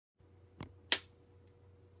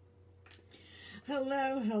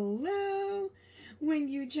Hello, hello. When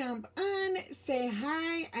you jump on, say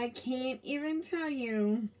hi. I can't even tell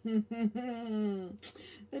you the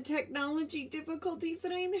technology difficulties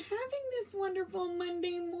that I'm having this wonderful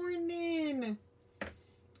Monday morning.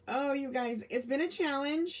 Oh, you guys, it's been a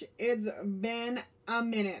challenge. It's been a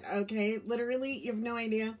minute, okay? Literally, you have no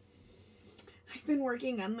idea. I've been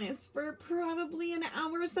working on this for probably an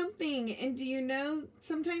hour or something. And do you know,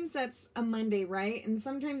 sometimes that's a Monday, right? And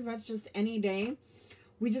sometimes that's just any day.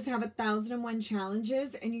 We just have 1,001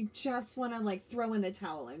 challenges and you just want to like throw in the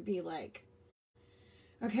towel and be like,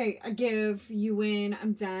 okay, I give, you win,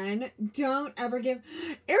 I'm done. Don't ever give.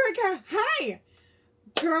 Erica, hi!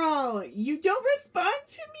 Girl, you don't respond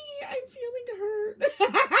to me. I'm feeling hurt.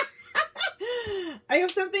 I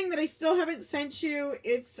have something that I still haven't sent you.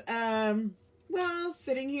 It's, well,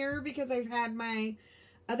 sitting here because I've had my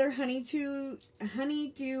other honeydew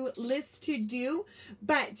list to do.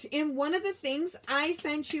 But in one of the things, I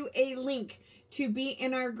sent you a link to be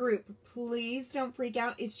in our group. Please don't freak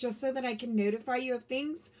out. It's just so that I can notify you of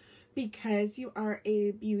things because you are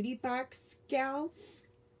a beauty box gal.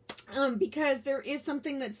 Because there is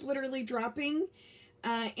something that's literally dropping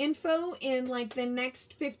info in like the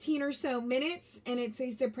next 15 or so minutes, and it's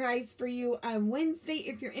a surprise for you on Wednesday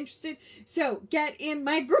if you're interested. So get in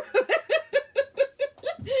my group.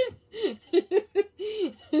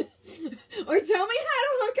 Or tell me how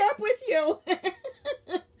to hook up with you.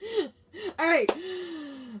 All right.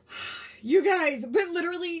 You guys, but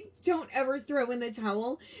literally don't ever throw in the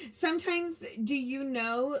towel. Sometimes, do you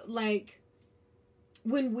know, like,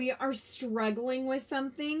 when we are struggling with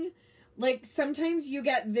something, like sometimes you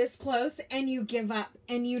get this close and you give up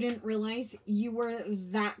and you didn't realize you were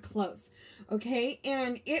that close. Okay.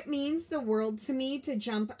 And it means the world to me to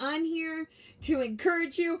jump on here to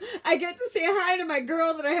encourage you. I get to say hi to my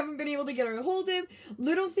girl that I haven't been able to get a hold of.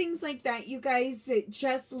 Little things like that, you guys. It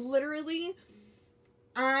just literally,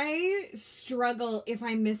 I struggle if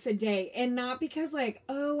I miss a day, and not because like,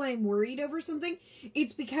 oh, I'm worried over something.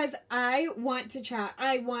 It's because I want to chat.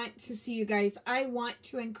 I want to see you guys. I want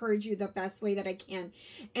to encourage you the best way that I can.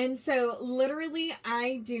 And so literally,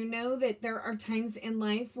 I do know that there are times in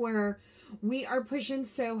life where we are pushing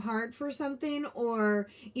so hard for something, or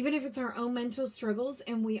even if it's our own mental struggles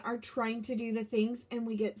and we are trying to do the things and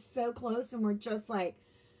we get so close and we're just like,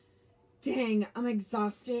 dang, I'm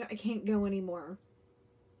exhausted. I can't go anymore.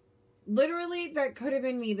 Literally, that could have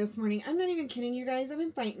been me this morning. I'm not even kidding, you guys. I've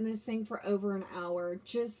been fighting this thing for over an hour,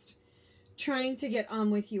 just trying to get on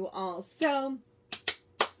with you all. So,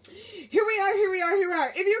 here we are.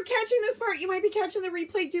 If you're catching this part, you might be catching the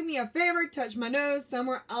replay. Do me a favor, touch my nose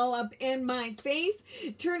somewhere all up in my face.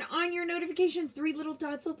 Turn on your notifications. 3 little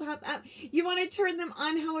dots will pop up. You want to turn them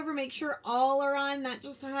on, however, make sure all are on, not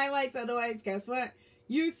just the highlights. Otherwise, guess what?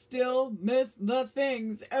 You still miss the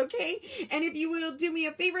things, okay? And if you will do me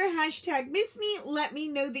a favor, hashtag miss me. Let me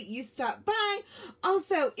know that you stopped by.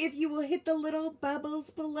 Also, if you will hit the little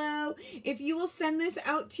bubbles below, if you will send this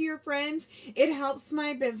out to your friends, it helps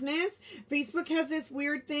my business. Facebook has this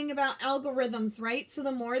weird thing about algorithms, right? So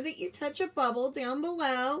the more that you touch a bubble down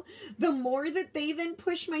below, the more that they then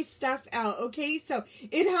push my stuff out, okay? So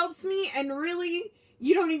it helps me, and really,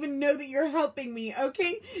 you don't even know that you're helping me,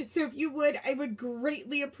 okay? So if you would, I would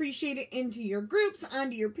greatly appreciate it into your groups,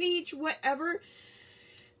 onto your page, whatever.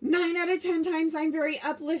 9 out of 10 times I'm very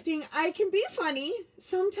uplifting. I can be funny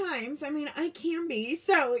sometimes. I mean, I can be.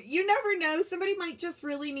 So you never know. Somebody might just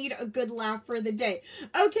really need a good laugh for the day.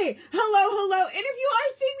 Okay. Hello. And if you are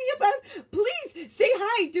seeing me above, please say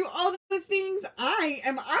hi. Do all the things. I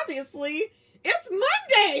am obviously... It's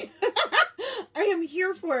Monday! I am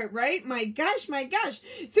here for it, right? My gosh.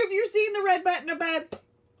 So if you're seeing the red button above,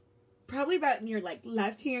 probably about in your like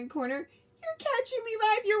left-hand corner, you're catching me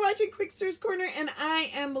live. You're watching Quickster's Corner, and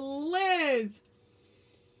I am Liz.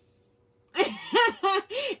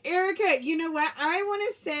 Erica, you know what? I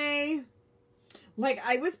want to say, like,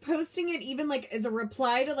 I was posting it even like as a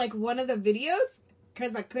reply to like one of the videos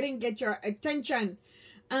because I couldn't get your attention.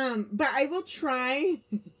 But I will try.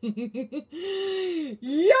 Yes, we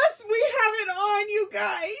have it on, you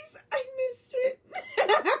guys. I missed it.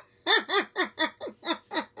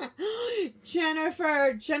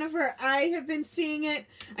 Jennifer, I have been seeing it.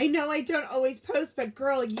 I know I don't always post, but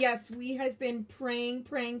girl, yes, we have been praying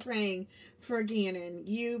for Gannon.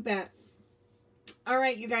 You bet. All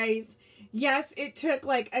right, you guys. Yes, it took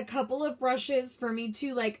like a couple of brushes for me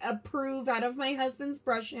to like approve out of my husband's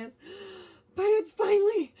brushes. But it's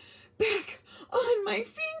finally back on my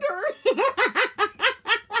finger.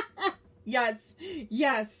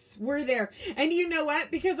 Yes, we're there. And you know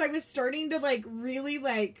what? Because I was starting to like really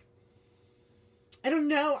like I don't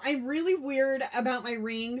know. I'm really weird about my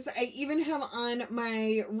rings. I even have on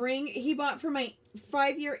my ring he bought for my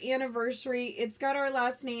 5-year anniversary. It's got our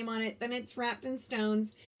last name on it. Then it's wrapped in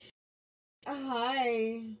stones.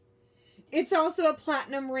 Hi. It's also a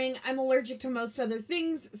platinum ring. I'm allergic to most other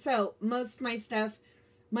things. So most of my stuff,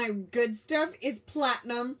 my good stuff, is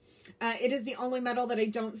platinum. It is the only metal that I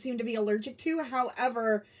don't seem to be allergic to.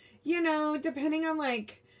 However, you know, depending on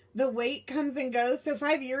like the weight comes and goes. So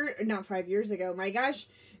not 5 years ago, my gosh.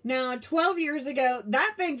 Now, 12 years ago,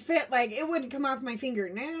 that thing fit like it wouldn't come off my finger.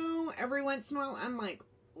 Now, every once in a while, I'm like,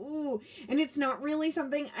 ooh. And it's not really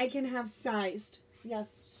something I can have sized. Yes.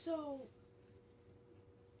 So,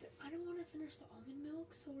 I don't want to finish the almond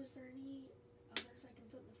milk. So, is there any others I can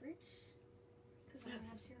put in the fridge? Because I don't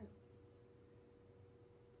have syrup.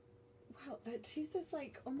 Wow, that tooth is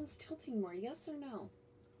like almost tilting more. Yes or no?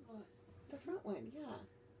 What? The front one, yeah.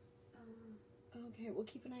 Okay, we'll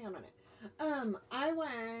keep an eye out on it. I'm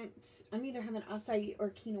either having acai or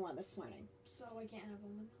quinoa this morning. So I can't have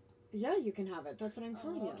almond milk? Yeah, you can have it. That's what I'm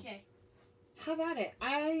telling you. Okay. Have at it.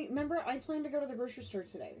 I plan to go to the grocery store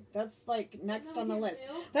today. That's like next on the list.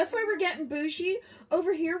 That's why we're getting bougie.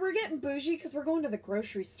 Over here, we're getting bougie because we're going to the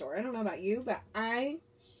grocery store. I don't know about you, but I...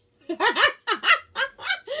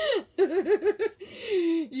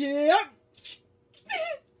 Yep.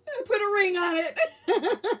 Put a ring on it.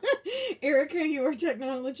 Erica, you are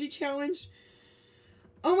technology challenged.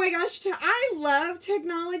 Oh my gosh, I love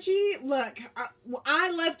technology. Look,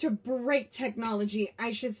 I love to break technology,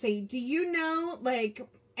 I should say. Do you know, like,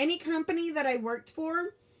 any company that I worked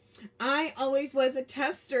for, I always was a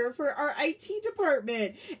tester for our IT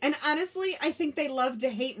department. And honestly, I think they love to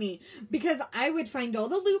hate me because I would find all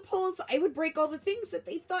the loopholes. I would break all the things that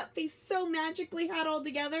they thought they so magically had all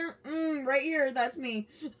together. Right here, that's me.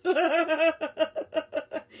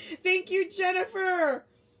 Thank you, Jennifer.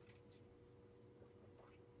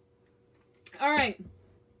 All right.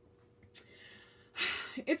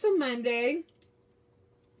 It's a Monday.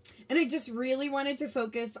 And I just really wanted to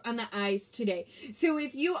focus on the eyes today. So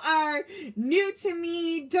if you are new to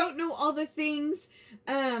me, don't know all the things,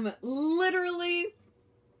 literally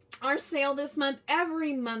our sale this month,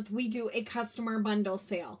 every month we do a customer bundle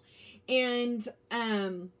sale. And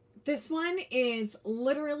this one is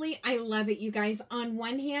literally, I love it, you guys. On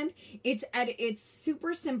one hand, it's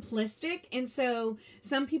super simplistic. And so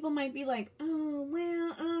some people might be like, oh,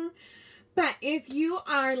 well, but if you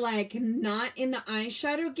are like not in the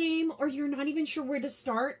eyeshadow game or you're not even sure where to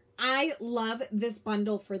start, I love this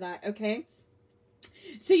bundle for that, okay?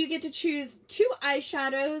 So you get to choose 2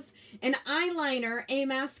 eyeshadows, an eyeliner, a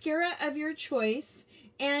mascara of your choice,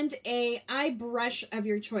 and a eye brush of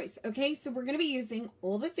your choice, okay? So we're going to be using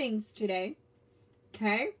all the things today,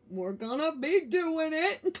 okay? We're going to be doing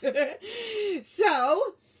it.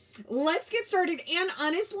 So let's get started. And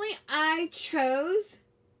honestly, I chose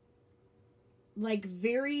like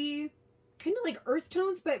very kind of like earth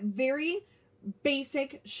tones, but very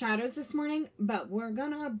basic shadows this morning, but we're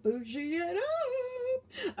gonna bougie it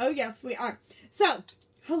up. Oh yes, we are. So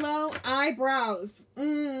hello, eyebrows.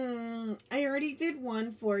 I already did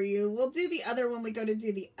one for you. We'll do the other when we go to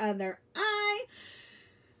do the other eye,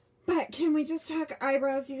 but can we just talk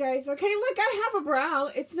eyebrows, you guys? Okay, look, I have a brow.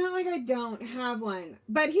 It's not like I don't have one,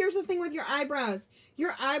 but here's the thing with your eyebrows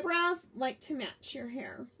like to match your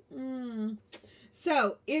hair.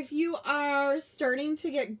 So if you are starting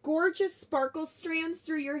to get gorgeous sparkle strands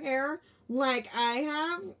through your hair like I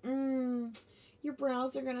have, your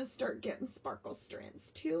brows are going to start getting sparkle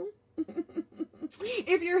strands too.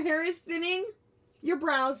 If your hair is thinning, your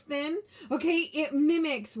brows thin. Okay, it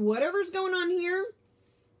mimics whatever's going on here.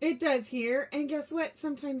 It does here. And guess what?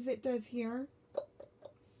 Sometimes it does here.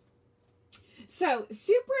 So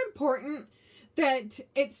super important that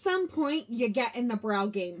at some point you get in the brow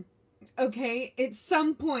game. Okay, at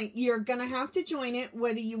some point you're gonna have to join it,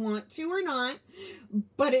 whether you want to or not,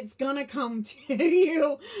 but it's gonna come to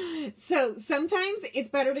you. So sometimes it's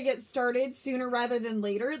better to get started sooner rather than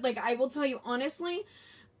later. Like, I will tell you honestly,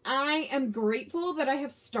 I am grateful that I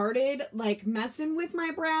have started like messing with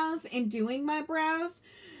my brows and doing my brows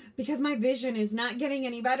because my vision is not getting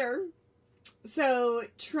any better. So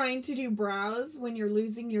trying to do brows when you're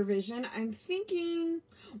losing your vision, I'm thinking,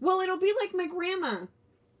 well, it'll be like my grandma.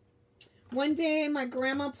 One day, my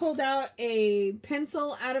grandma pulled out a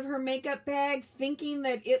pencil out of her makeup bag thinking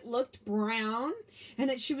that it looked brown and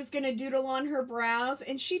that she was going to doodle on her brows.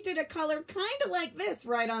 And she did a color kind of like this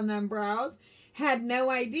right on them brows. Had no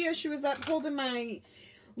idea. She was up holding my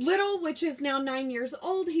Little, which is now 9 years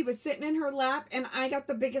old, he was sitting in her lap and I got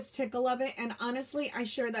the biggest tickle of it. And honestly, I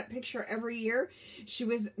share that picture every year. She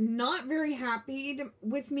was not very happy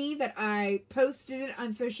with me that I posted it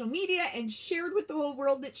on social media and shared with the whole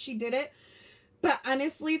world that she did it. But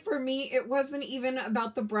honestly, for me, it wasn't even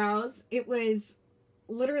about the brows. It was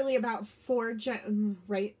literally about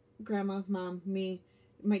right? Grandma, mom, me,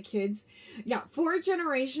 my kids. Yeah, 4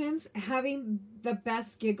 generations having the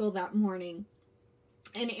best giggle that morning.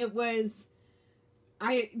 And it was,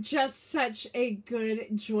 just such a good,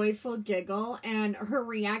 joyful giggle. And her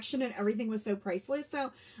reaction and everything was so priceless.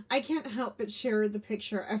 So I can't help but share the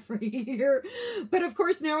picture every year. But of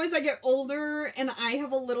course, now as I get older and I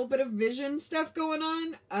have a little bit of vision stuff going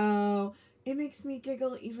on, oh, it makes me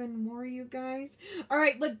giggle even more, you guys. All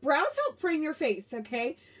right, look, brows help frame your face,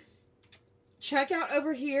 okay? Check out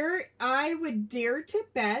over here. I would dare to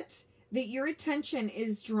bet that your attention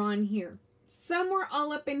is drawn here. Somewhere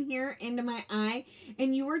all up in here into my eye,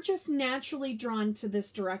 and you are just naturally drawn to this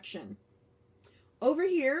direction. Over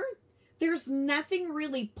here, there's nothing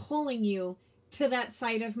really pulling you to that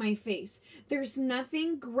side of my face. There's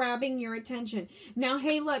nothing grabbing your attention. Now,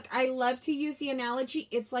 hey, look, I love to use the analogy.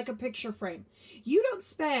 It's like a picture frame. You don't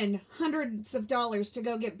spend hundreds of dollars to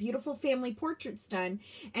go get beautiful family portraits done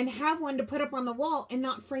and have one to put up on the wall and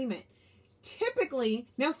not frame it. Typically,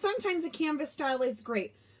 now sometimes a canvas style is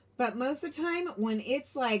great. But most of the time, when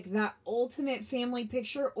it's like that ultimate family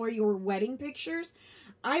picture or your wedding pictures,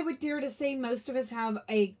 I would dare to say most of us have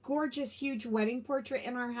a gorgeous, huge wedding portrait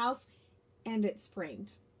in our house, and it's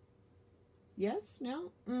framed. Yes?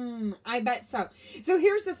 No? I bet so. So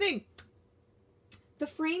here's the thing. The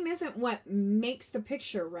frame isn't what makes the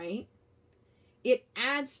picture, right? It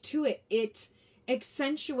adds to it. It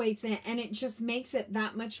accentuates it, and it just makes it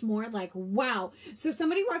that much more like, wow. So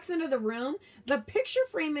somebody walks into the room, the picture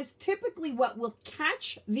frame is typically what will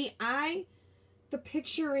catch the eye. The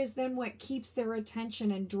picture is then what keeps their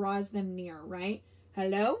attention and draws them near, right?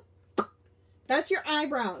 Hello? That's your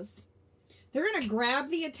eyebrows. They're going to grab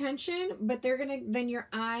the attention, but then your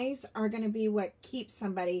eyes are going to be what keeps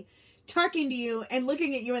somebody talking to you and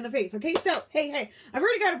looking at you in the face. Okay, so, hey, I've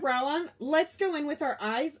already got a brow on. Let's go in with our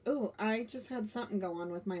eyes. Oh, I just had something go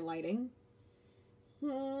on with my lighting.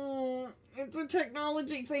 It's a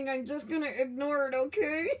technology thing. I'm just going to ignore it,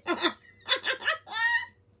 okay?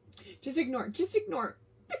 Just ignore.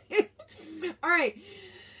 All right.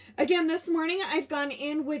 Again, this morning I've gone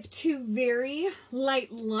in with 2 very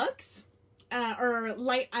light looks, or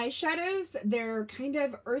light eyeshadows. They're kind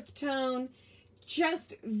of earth tone,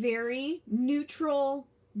 just very neutral,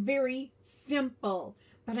 very simple.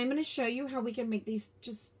 But I'm going to show you how we can make these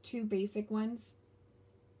just 2 basic ones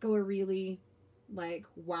go a really, like,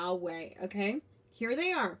 wow way, okay? Here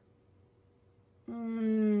they are.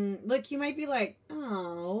 Look, you might be like,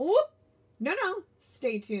 oh, no,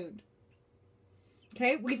 stay tuned.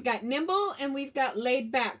 Okay, we've got Nimble and we've got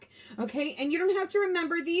Laid Back. Okay, and you don't have to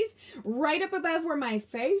remember these. Right up above where my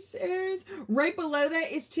face is, right below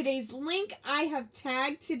that is today's link. I have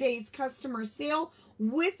tagged today's customer sale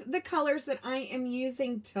with the colors that I am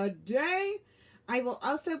using today. I will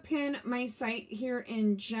also pin my site here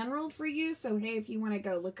in general for you. So, hey, if you want to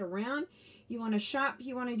go look around, you want to shop,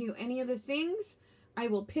 you want to do any of the things, I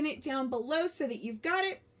will pin it down below so that you've got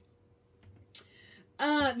it.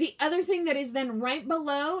 The other thing that is then right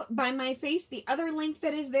below by my face, the other link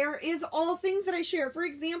that is there is all things that I share. For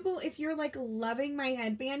example, if you're like loving my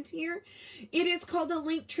headband here, it is called a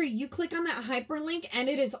link tree. You click on that hyperlink and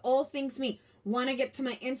it is all things me. Want to get to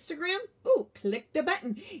my Instagram? Ooh, click the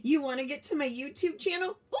button. You want to get to my YouTube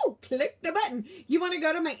channel? Ooh, click the button. You want to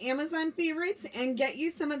go to my Amazon favorites and get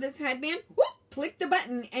you some of this headband? Ooh, click the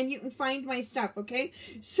button and you can find my stuff, okay?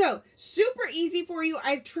 So, super easy for you.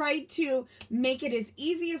 I've tried to make it as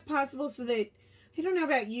easy as possible so that, I don't know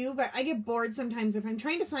about you, but I get bored sometimes. If I'm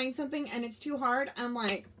trying to find something and it's too hard, I'm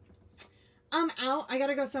like, I'm out. I got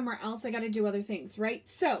to go somewhere else. I got to do other things, right?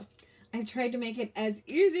 So, I've tried to make it as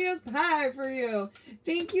easy as pie for you.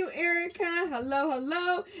 Thank you, Erica.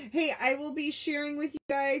 Hello. Hey, I will be sharing with you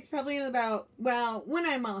guys probably in about, well, when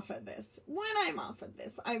I'm off of this,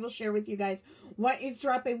 I will share with you guys what is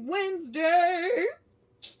dropping Wednesday.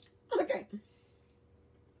 Okay.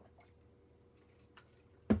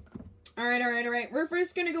 All right. We're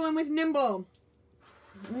first going to go in with Nimble.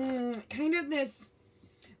 Kind of this.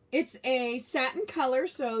 It's a satin color,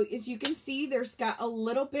 so as you can see, there's got a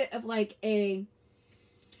little bit of like I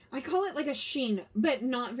call it like a sheen, but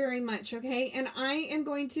not very much, okay? And I am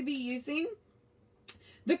going to be using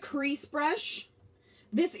the crease brush.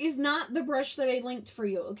 This is not the brush that I linked for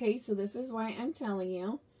you, okay? So this is why I'm telling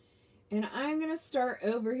you. And I'm going to start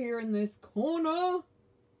over here in this corner.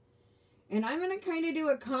 And I'm going to kind of do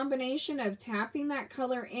a combination of tapping that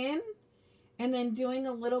color in and then doing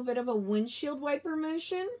a little bit of a windshield wiper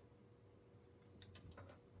motion.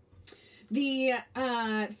 The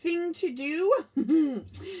thing to do,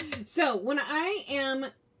 so when I am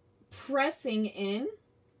pressing in,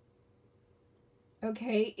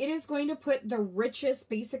 okay, it is going to put the richest,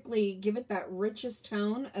 basically give it that richest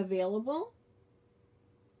tone available.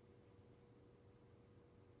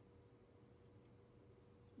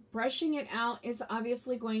 Brushing it out is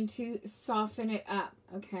obviously going to soften it up,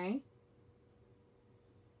 okay?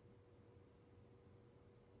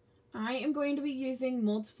 I am going to be using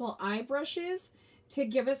multiple eye brushes to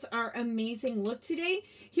give us our amazing look today.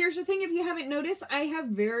 Here's the thing, if you haven't noticed, I have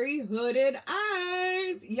very hooded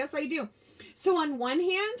eyes. Yes, I do. So on one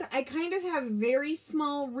hand, I kind of have very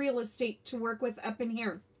small real estate to work with up in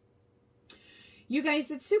here. You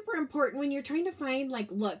guys, it's super important when you're trying to find like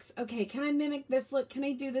looks. Okay, can I mimic this look? Can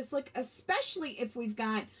I do this look? Especially if we've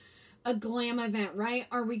got a glam event, right?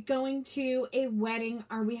 Are we going to a wedding?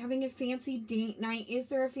 Are we having a fancy date night? Is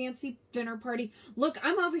there a fancy dinner party? Look,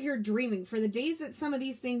 I'm over here dreaming for the days that some of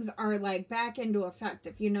these things are like back into effect,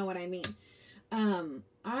 if you know what I mean.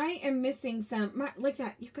 I am missing some, like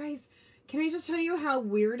that. You guys, can I just tell you how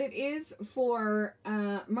weird it is for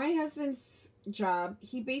my husband's job?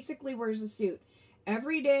 He basically wears a suit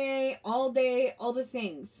every day, all the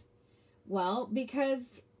things. Well,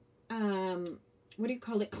 because, what do you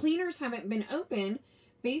call it? Cleaners haven't been open.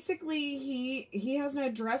 Basically, he has no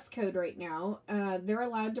dress code right now. They're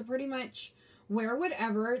allowed to pretty much wear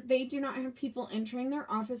whatever. They do not have people entering their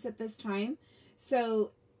office at this time.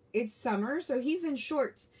 So it's summer, so he's in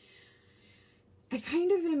shorts. I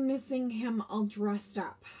kind of am missing him all dressed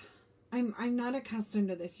up. I'm not accustomed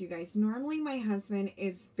to this, you guys. Normally my husband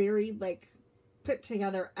is very like put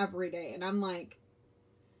together every day, and I'm like,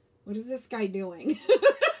 what is this guy doing?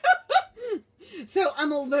 So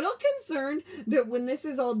I'm a little concerned that when this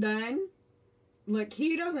is all done, look,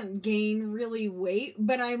 he doesn't gain really weight,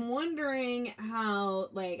 but I'm wondering how,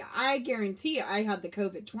 like, I guarantee I had the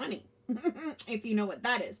COVID-20, if you know what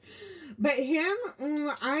that is. But him,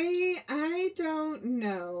 I don't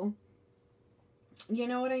know. You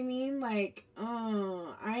know what I mean? Like,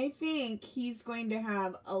 I think he's going to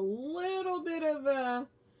have a little bit of a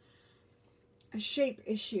shape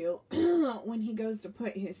issue when he goes to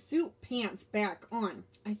put his suit pants back on.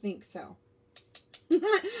 I think so.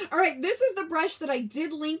 All right, this is the brush that I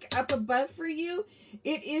did link up above for you.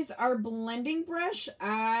 It is our blending brush.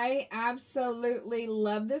 I absolutely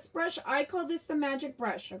love this brush. I call this the magic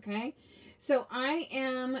brush, okay? So I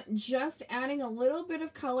am just adding a little bit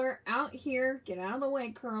of color out here. Get out of the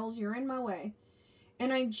way, curls. You're in my way.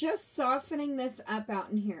 And I'm just softening this up out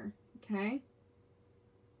in here, okay?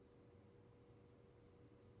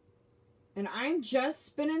 And I'm just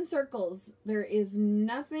spinning circles. There is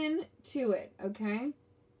nothing to it, okay?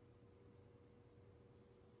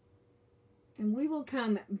 And we will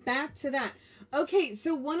come back to that. Okay,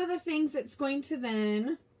 so one of the things that's going to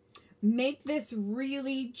then make this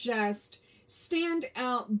really just stand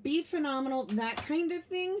out, be phenomenal, that kind of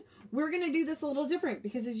thing, we're going to do this a little different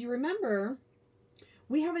because as you remember,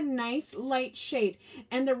 we have a nice light shade.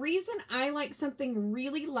 And the reason I like something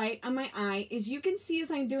really light on my eye is you can see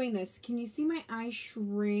as I'm doing this. Can you see my eye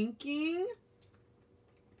shrinking?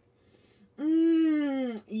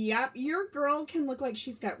 Yep, your girl can look like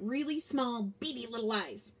she's got really small, beady little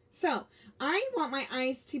eyes. So I want my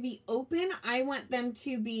eyes to be open. I want them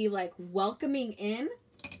to be like welcoming in.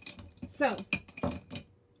 So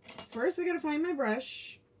first I gotta find my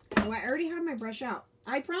brush. Oh, I already have my brush out.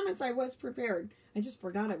 I promise I was prepared. I just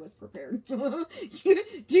forgot I was prepared. Do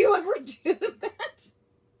you ever do that?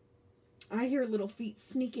 I hear little feet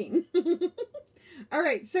sneaking. All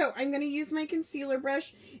right, so I'm going to use my concealer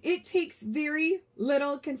brush. It takes very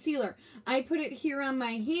little concealer. I put it here on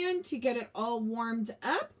my hand to get it all warmed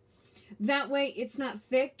up. That way it's not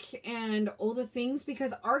thick and all the things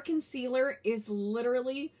because our concealer is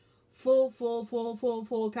literally full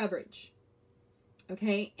coverage.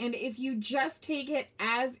 Okay, and if you just take it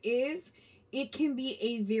as is, it can be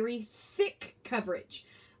a very thick coverage.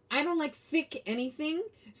 I don't like thick anything,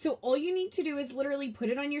 so all you need to do is literally put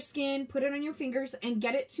it on your skin, put it on your fingers, and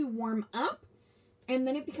get it to warm up, and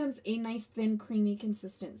then it becomes a nice, thin, creamy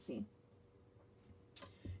consistency.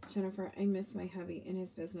 Jennifer, I miss my hubby in his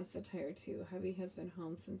business attire too. Hubby has been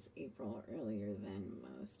home since April, earlier than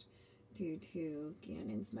most, due to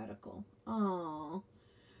Gannon's medical. Aww.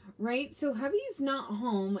 Right? So hubby's not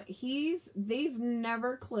home. They've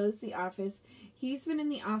never closed the office. He's been in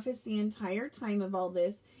the office the entire time of all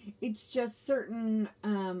this. It's just certain,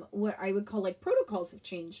 what I would call like protocols have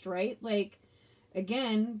changed, right? Like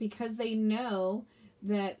again, because they know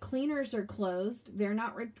that cleaners are closed, they're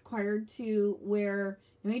not required to wear,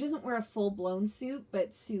 no, he doesn't wear a full-blown suit,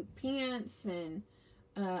 but suit pants and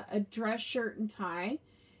a dress shirt and tie.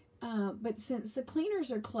 But since the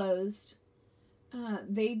cleaners are closed,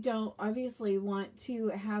 they don't obviously want to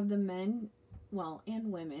have the men, well,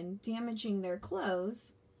 and women, damaging their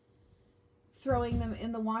clothes, throwing them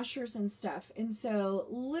in the washers and stuff. And so,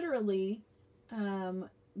 literally,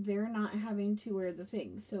 they're not having to wear the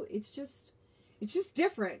things. So, it's just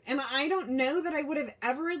different. And I don't know that I would have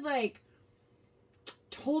ever, like,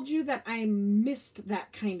 told you that I missed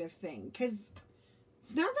that kind of thing. Because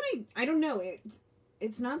it's not that I don't know.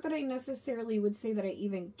 It's not that I necessarily would say that I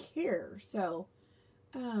even care. So,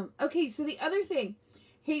 okay, so the other thing.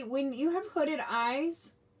 Hey, when you have hooded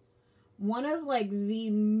eyes, one of, like,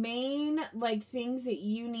 the main, like, things that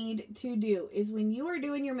you need to do is when you are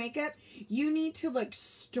doing your makeup, you need to look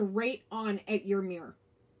straight on at your mirror.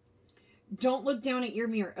 Don't look down at your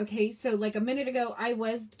mirror, okay? So, like, a minute ago, I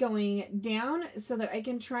was going down so that I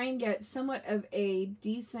can try and get somewhat of a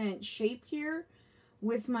decent shape here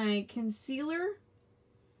with my concealer.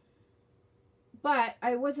 But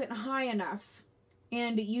I wasn't high enough.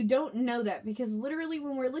 And you don't know that because literally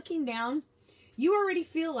when we're looking down, you already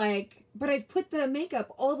feel like, but I've put the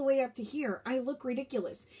makeup all the way up to here. I look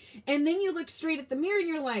ridiculous. And then you look straight at the mirror and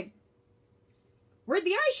you're like, where'd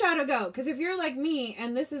the eyeshadow go? Because if you're like me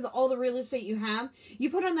and this is all the real estate you have, you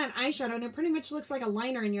put on that eyeshadow and it pretty much looks like a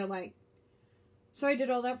liner and you're like, so I did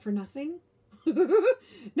all that for nothing?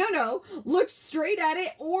 No, look straight at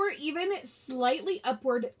it or even slightly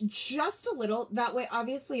upward just a little. That way,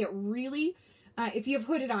 obviously, it really, if you have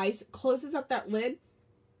hooded eyes, closes up that lid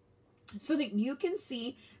so that you can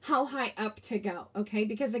see how high up to go, okay?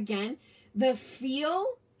 Because again, the feel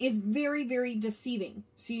is very, very deceiving.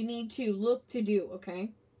 So you need to look to do,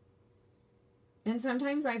 okay? And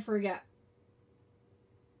sometimes I forget.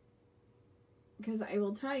 Because I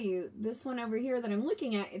will tell you, this one over here that I'm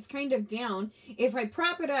looking at, it's kind of down. If I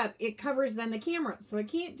prop it up, it covers then the camera. So I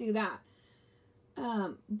can't do that.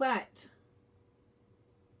 But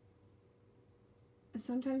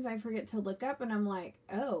sometimes I forget to look up and I'm like,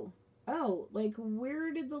 oh, like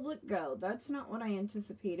where did the look go? That's not what I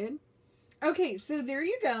anticipated. Okay, so there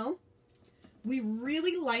you go. We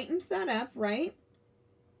really lightened that up, right?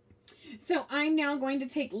 So I'm now going to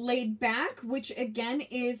take Laid Back, which again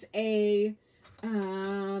is a...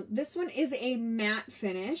 this one is a matte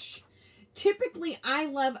finish. Typically, I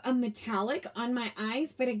love a metallic on my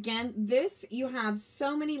eyes, but again, this, you have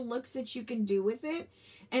so many looks that you can do with it.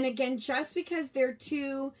 And again, just because they're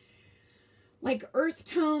two, like, earth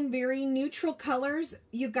tone, very neutral colors,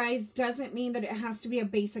 you guys, doesn't mean that it has to be a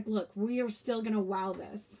basic look. We are still going to wow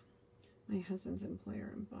this. My husband's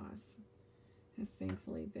employer and boss has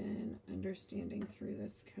thankfully been understanding through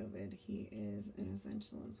this COVID. He is an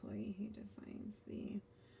essential employee. He designs the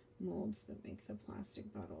molds that make the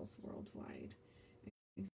plastic bottles worldwide.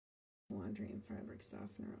 Laundry and fabric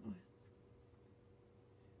softener.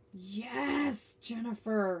 Yes,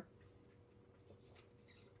 Jennifer.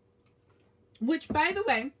 Which, by the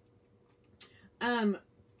way,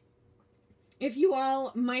 if you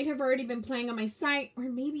all might have already been playing on my site, or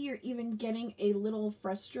maybe you're even getting a little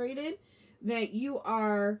frustrated that you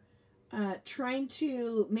are trying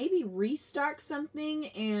to maybe restock something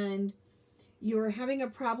and you're having a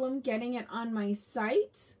problem getting it on my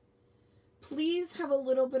site, please have a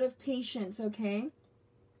little bit of patience, okay?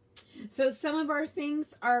 So some of our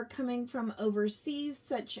things are coming from overseas,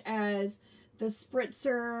 such as the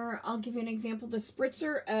spritzer. I'll give you an example. The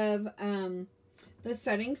spritzer of the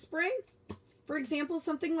setting spray. For example,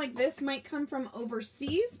 something like this might come from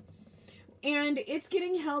overseas. And it's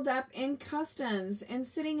getting held up in customs and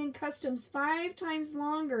sitting in customs 5 times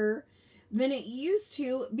longer than it used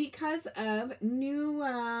to because of new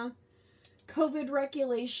COVID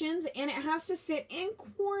regulations. And it has to sit in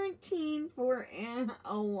quarantine for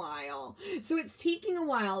a while. So it's taking a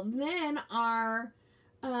while. Then our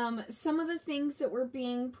some of the things that were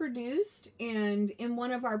being produced and in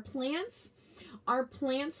one of our plants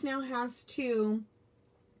now has to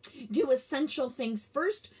do essential things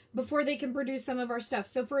first before they can produce some of our stuff.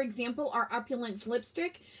 So for example, our Opulence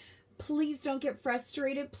lipstick, please don't get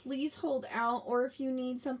frustrated. Please hold out, or if you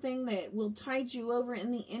need something that will tide you over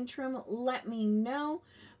in the interim, let me know.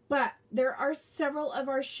 But there are several of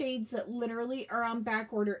our shades that literally are on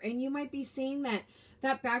back order, and you might be seeing that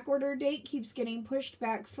back order date keeps getting pushed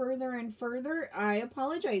back further and further. I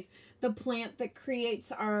apologize. The plant that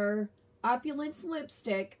creates our Opulence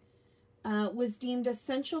lipstick was deemed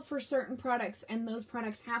essential for certain products, and those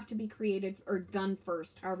products have to be created or done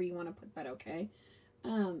first, however you want to put that, okay?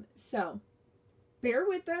 So bear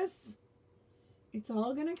with us. It's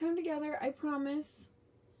all going to come together, I promise.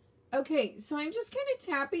 Okay, so I'm just kind of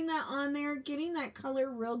tapping that on there, getting that color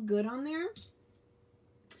real good on there.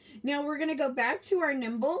 Now we're going to go back to our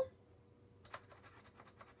Nimble.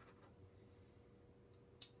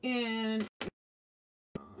 And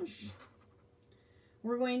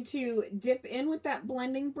we're going to dip in with that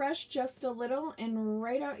blending brush just a little, and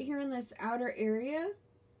right out here in this outer area,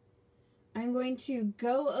 I'm going to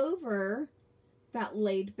go over that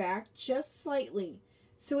laid back just slightly.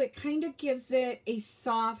 So it kind of gives it a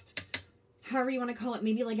soft, however you want to call it,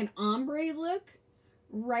 maybe like an ombre look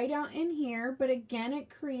right out in here. But again, it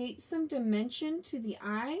creates some dimension to the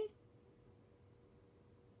eye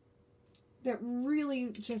that really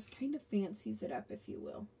just kind of fancies it up, if you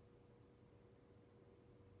will.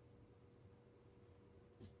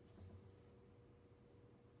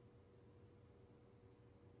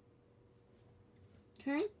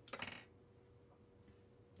 Okay.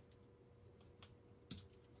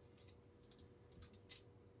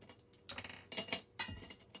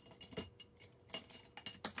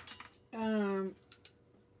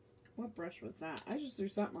 What brush was that? I just threw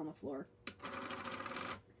something on the floor.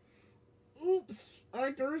 Oops,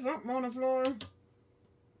 I threw something on the floor.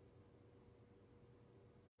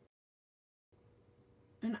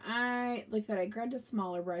 And I, like that, I grabbed a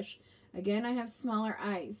smaller brush. Again, I have smaller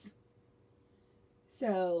eyes.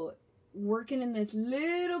 So, working in this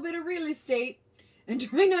little bit of real estate and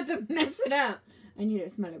trying not to mess it up, I need a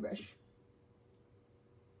smaller brush.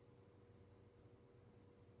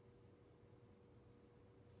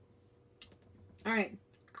 All right.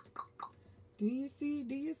 Do you see?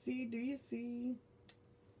 Do you see? Do you see?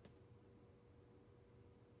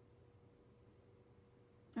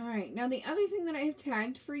 All right. Now, the other thing that I have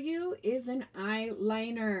tagged for you is an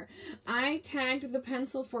eyeliner. I tagged the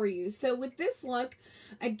pencil for you. So with this look,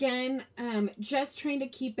 again, just trying to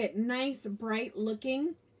keep it nice, bright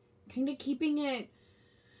looking, kind of keeping it,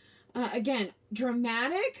 again,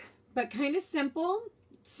 dramatic, but kind of simple.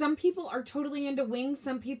 Some people are totally into wings.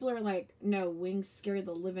 Some people are like, no, wings scare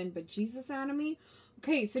the living bejesus out of me.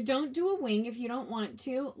 Okay, so don't do a wing if you don't want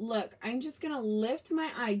to. Look, I'm just going to lift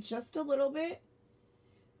my eye just a little bit.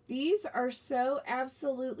 These are so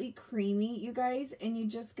absolutely creamy, you guys, and you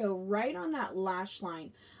just go right on that lash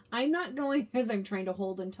line. I'm not going, as I'm trying to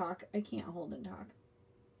hold and talk. I can't hold and talk.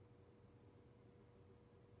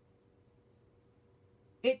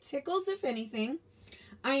 It tickles, if anything.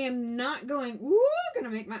 I am not going, woo,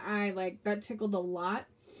 gonna make my eye, like, that tickled a lot.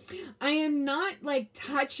 I am not, like,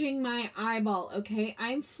 touching my eyeball, okay?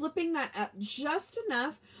 I'm flipping that up just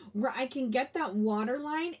enough where I can get that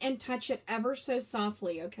waterline and touch it ever so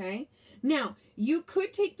softly, okay? Now, you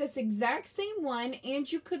could take this exact same one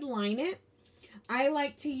and you could line it. I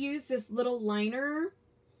like to use this little liner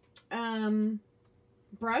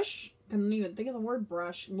brush. I don't even think of the word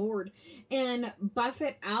brush, Lord. And buff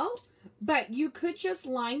it out. But you could just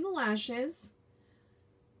line the lashes.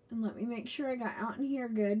 And let me make sure I got out in here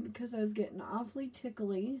good because I was getting awfully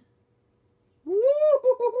tickly. Woo!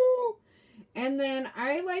 And then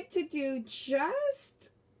I like to do just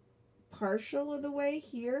partial of the way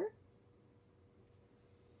here.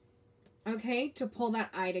 Okay, to pull that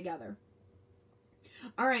eye together.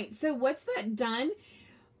 All right, so what's that done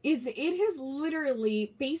is it has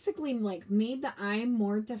literally basically like made the eye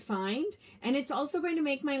more defined, and it's also going to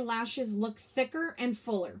make my lashes look thicker and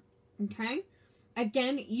fuller. Okay,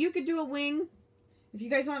 again, you could do a wing. If you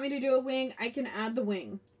guys want me to do a wing, I can add the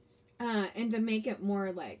wing and to make it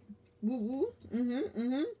more like woo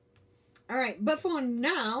woo. All right, but for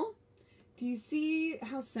now, do you see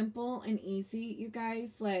how simple and easy, you guys?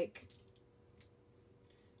 Like,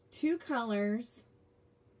 two colors.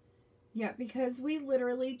 Yeah, because we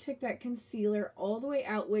literally took that concealer all the way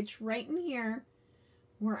out, which right in here,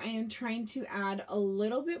 where I am trying to add a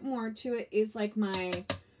little bit more to it, is like my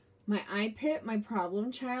eye pit, my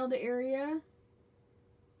problem child area.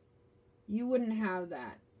 You wouldn't have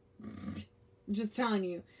that. Just telling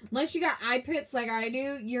you. Unless you got eye pits like I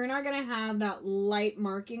do, you're not going to have that light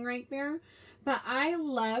marking right there. But I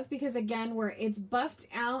love, because again, where it's buffed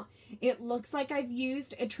out, it looks like I've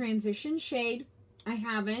used a transition shade. I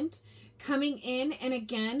haven't. Coming in and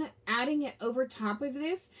again adding it over top of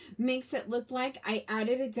this makes it look like I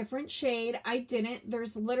added a different shade. I didn't.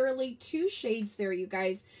 There's literally two shades there, you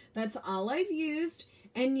guys. That's all I've used,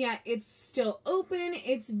 and yet it's still open.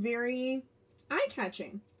 It's very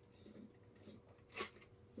eye-catching.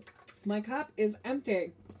 My cup is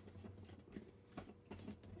empty.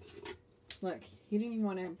 Look, he didn't even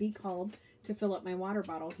want to be called to fill up my water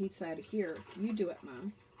bottle. He said, here, you do it,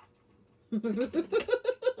 Mom.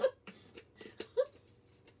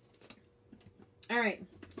 All right.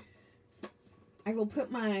 I will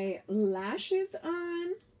put my lashes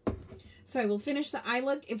on. So I will finish the eye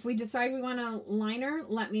look. If we decide we want a liner,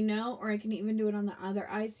 let me know. Or I can even do it on the other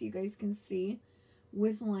eye so you guys can see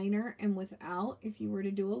with liner and without if you were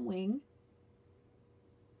to do a wing.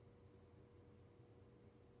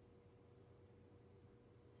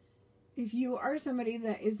 If you are somebody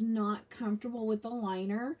that is not comfortable with the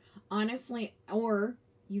liner, honestly, or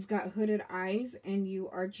you've got hooded eyes and you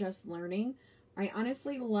are just learning, I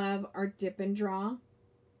honestly love our Dip and Draw.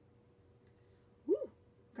 Woo,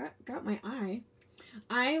 got my eye.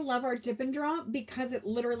 I love our Dip and Draw because it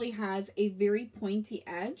literally has a very pointy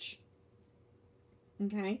edge.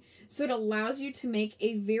 Okay, so it allows you to make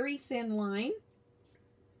a very thin line.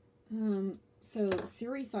 So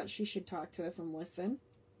Siri thought she should talk to us and listen.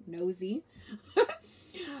 Nosy.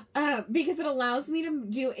 Because it allows me to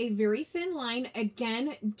do a very thin line.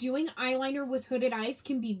 Again, doing eyeliner with hooded eyes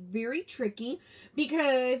can be very tricky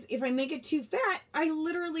because if I make it too fat, I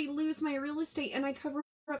literally lose my real estate and I cover up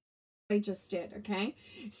what I just did, okay?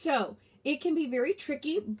 So it can be very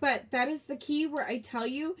tricky, but that is the key where I tell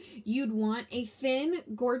you you'd want a thin,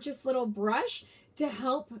 gorgeous little brush to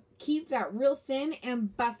help keep that real thin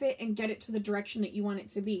and buff it and get it to the direction that you want it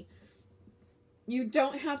to be. You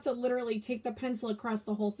don't have to literally take the pencil across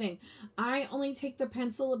the whole thing. I only take the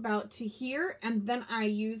pencil about to here, and then I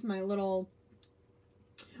use my little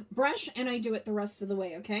brush, and I do it the rest of the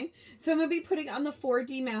way, okay? So I'm going to be putting on the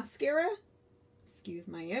 4D mascara. Excuse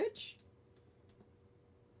my itch.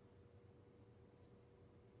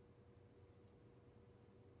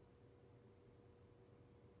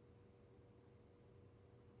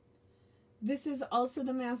 This is also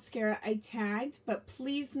the mascara I tagged, but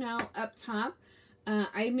please know up top,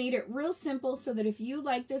 I made it real simple so that if you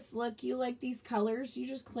like this look, you like these colors, you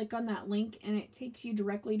just click on that link and it takes you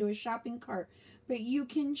directly to a shopping cart. But you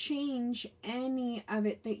can change any of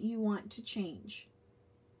it that you want to change.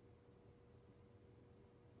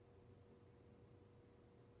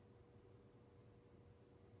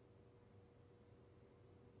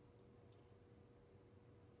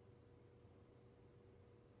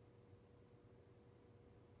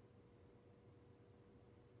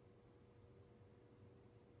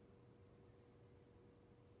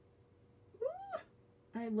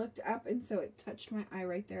 I looked up and so it touched my eye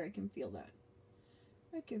right there. I can feel that.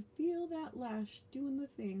 I can feel that lash doing the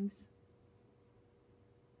things.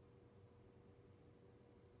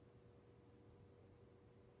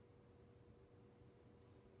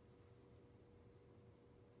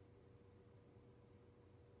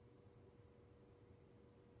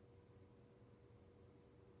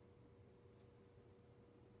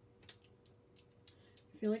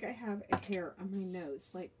 I feel like I have a hair on my nose.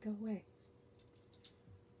 Like, go away.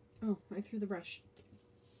 Oh, I threw the brush.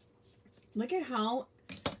 Look at how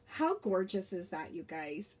gorgeous is that, you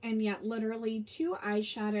guys? And yet literally 2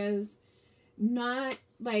 eyeshadows, not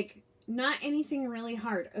anything really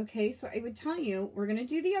hard. Okay, so I would tell you, we're going to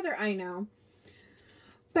do the other eye now.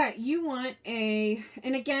 But you want and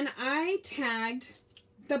again, I tagged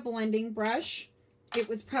the blending brush. It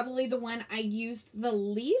was probably the one I used the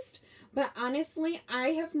least. But honestly, I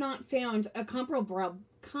have not found a comparable,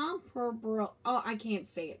 oh, I can't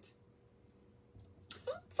say it.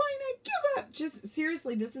 Fine, I give up. Just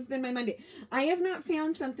seriously, this has been my Monday. I have not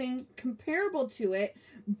found something comparable to it,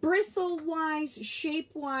 bristle-wise,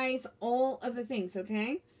 shape-wise, all of the things,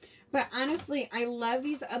 okay? But honestly, I love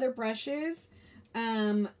these other brushes.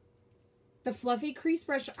 The fluffy crease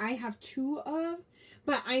brush, I have 2 of,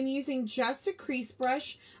 but I'm using just a crease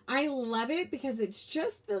brush. I love it because it's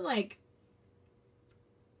just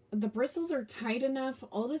the bristles are tight enough,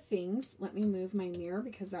 all the things. Let me move my mirror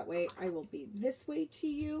because that way I will be this way to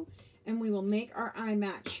you and we will make our eye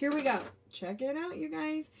match. Here we go. Check it out, you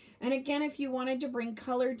guys. And again, if you wanted to bring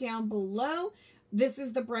color down below, this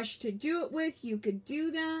is the brush to do it with. You could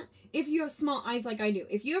do that if you have small eyes like I do.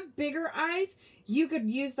 If you have bigger eyes, you could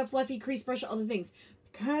use the fluffy crease brush, all the things.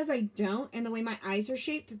 Because I don't, and the way my eyes are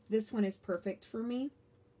shaped, this one is perfect for me.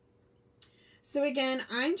 So again,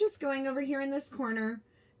 I'm just going over here in this corner,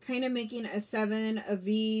 kind of making a 7, a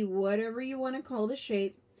V, whatever you want to call the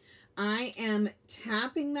shape. I am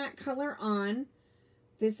tapping that color on.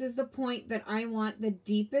 This is the point that I want the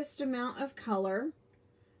deepest amount of color.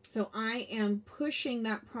 So I am pushing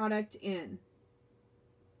that product in.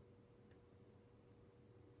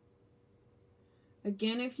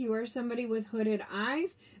 Again, if you are somebody with hooded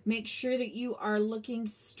eyes, make sure that you are looking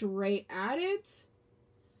straight at it.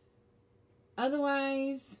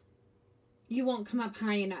 Otherwise, you won't come up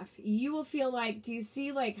high enough. You will feel like, do you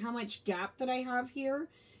see like how much gap that I have here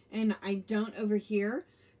and I don't over here?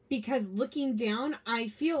 because looking down, I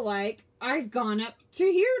feel like I've gone up to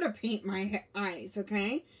here to paint my eyes,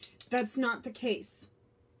 okay? That's not the case.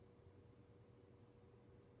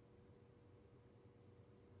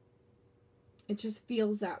 It just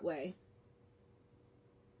feels that way.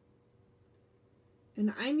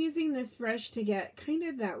 And I'm using this brush to get kind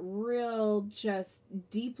of that real just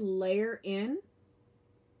deep layer in.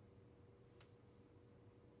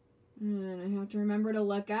 And I have to remember to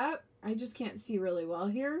look up. I just can't see really well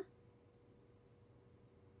here.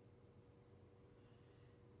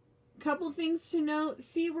 Couple things to note.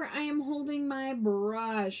 See where I am holding my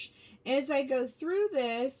brush. As I go through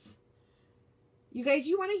this, you guys,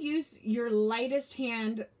 you want to use your lightest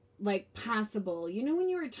hand like possible. You know when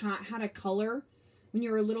you were taught how to color when you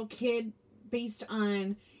were a little kid based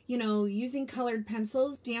on, you know, using colored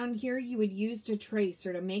pencils? Down here you would use to trace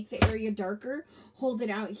or to make the area darker. Hold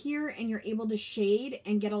it out here and you're able to shade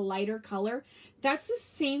and get a lighter color. That's the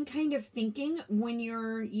same kind of thinking when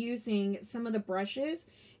you're using some of the brushes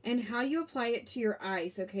and how you apply it to your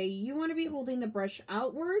eyes, okay? You want to be holding the brush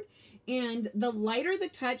outward, and the lighter the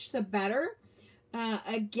touch, the better.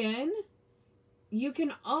 Again, you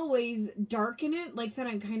can always darken it like that.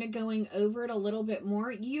 I'm kind of going over it a little bit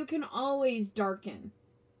more. You can always darken.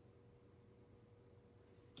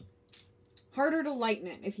 Harder to lighten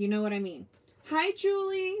it, if you know what I mean. Hi,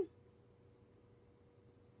 Julie.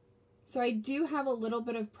 So I do have a little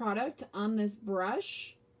bit of product on this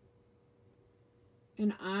brush.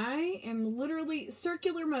 And I am literally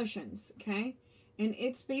circular motions, okay? And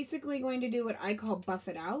it's basically going to do what I call buff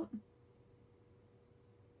it out.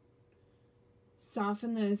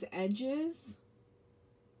 Soften those edges.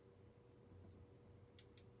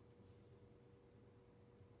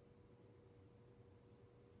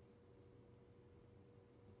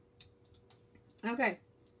 Okay.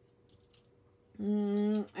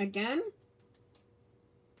 Again,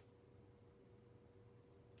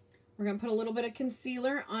 we're going to put a little bit of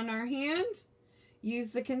concealer on our hand. Use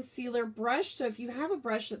the concealer brush. So if you have a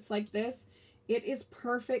brush that's like this, it is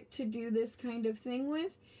perfect to do this kind of thing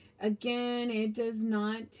with. Again, it does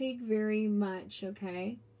not take very much,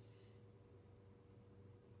 okay?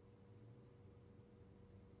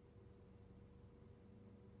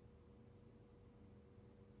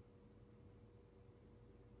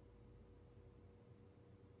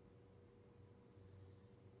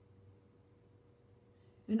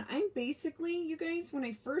 And I'm basically, you guys, when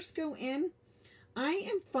I first go in, I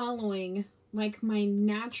am following like my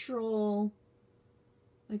natural,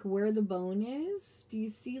 like where the bone is. Do you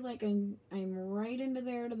see, like I'm right into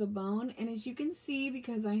there to the bone? And as you can see,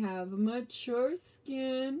 because I have mature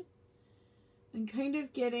skin, I'm kind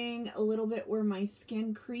of getting a little bit where my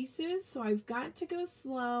skin creases. So I've got to go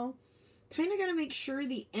slow. Kind of got to make sure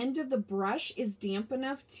the end of the brush is damp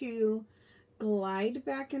enough to glide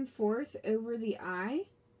back and forth over the eye.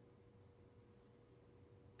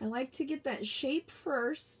 I like to get that shape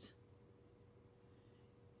first.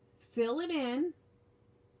 Fill it in.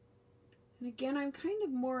 And again, I'm kind of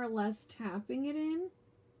more or less tapping it in.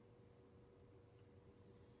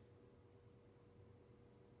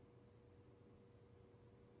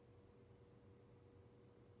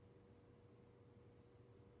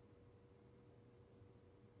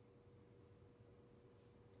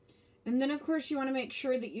 And then, of course, you want to make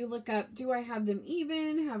sure that you look up, do I have them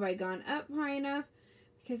even? Have I gone up high enough?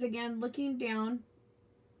 Because, again, looking down,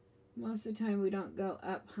 most of the time we don't go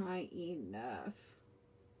up high enough.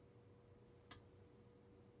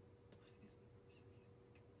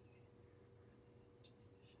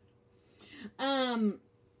 I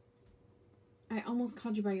almost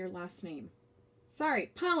called you by your last name.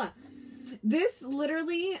 Sorry, Paula. This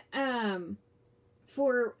literally,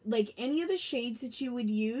 for like any of the shades that you would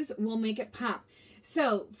use will make it pop.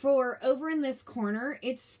 So for over in this corner,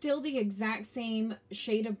 it's still the exact same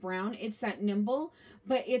shade of brown. It's that Nimble,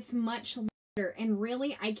 but it's much lighter. And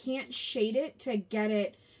really, I can't shade it to get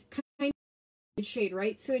it kind of shade,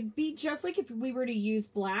 right? So it'd be just like if we were to use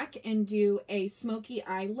black and do a smoky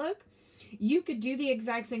eye look. You could do the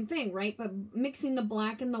exact same thing, right? But mixing the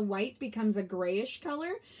black and the white becomes a grayish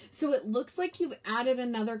color. So it looks like you've added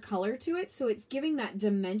another color to it. So it's giving that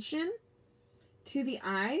dimension to the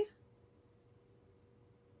eye.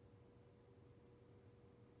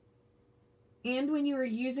 And when you are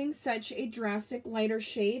using such a drastic lighter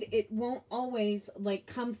shade, it won't always like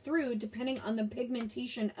come through depending on the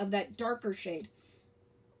pigmentation of that darker shade.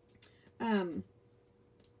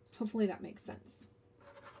 Hopefully that makes sense.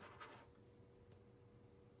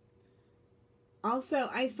 Also,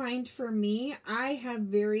 I find for me, I have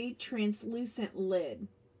very translucent lid.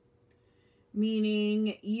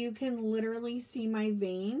 Meaning you can literally see my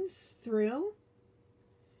veins through.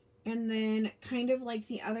 And then kind of like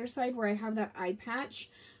the other side where I have that eye patch,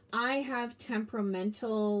 I have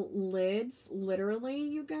temperamental lids, literally,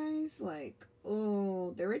 you guys. Like,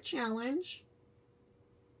 oh, they're a challenge.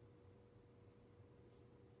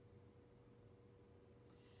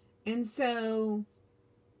 And so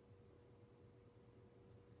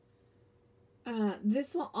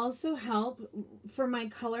this will also help for my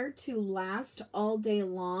color to last all day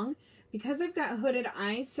long because I've got hooded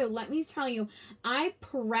eyes. So let me tell you, I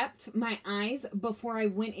prepped my eyes before I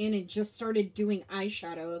went in and just started doing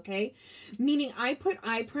eyeshadow, okay? Meaning I put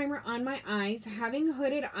eye primer on my eyes. Having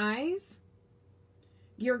hooded eyes,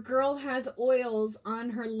 your girl has oils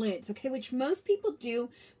on her lids, okay? Which most people do,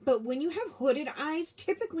 but when you have hooded eyes,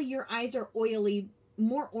 typically your eyes are oily,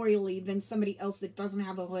 more oily than somebody else that doesn't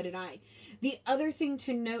have a hooded eye. The other thing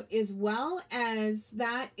to note as well as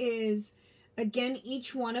that is, again,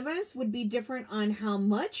 each one of us would be different on how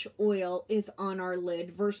much oil is on our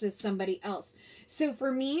lid versus somebody else. So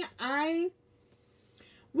for me, I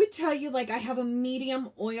would tell you, like, I have a medium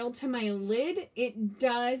oil to my lid. It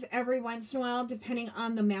does every once in a while, depending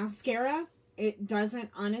on the mascara. It doesn't,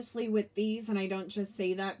 honestly, with these, and I don't just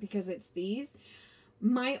say that because it's these.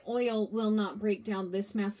 My oil will not break down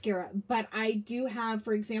this mascara, but I do have,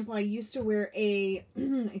 for example, I used to wear a,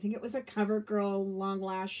 I think it was a CoverGirl Long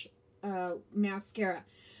Lash mascara.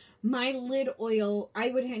 My lid oil, I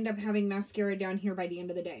would end up having mascara down here by the end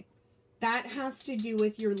of the day. That has to do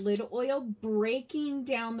with your lid oil breaking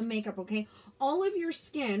down the makeup, okay? All of your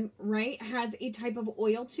skin, right, has a type of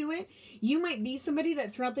oil to it. You might be somebody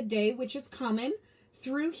that throughout the day, which is common,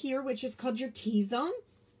 through here, which is called your T-zone,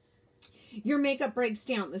 your makeup breaks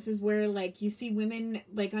down. This is where, like, you see women,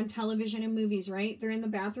 like, on television and movies, right? They're in the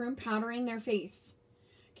bathroom powdering their face.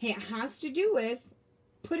 Okay, it has to do with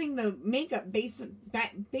putting the makeup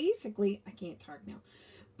basically, I can't talk now.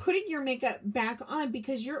 Putting your makeup back on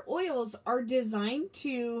because your oils are designed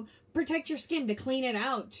to protect your skin, to clean it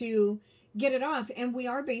out, to get it off. And we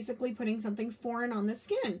are basically putting something foreign on the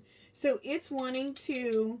skin. So it's wanting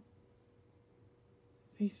to...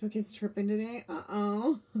 Facebook is tripping today.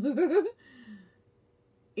 Uh-oh.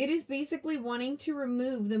 It is basically wanting to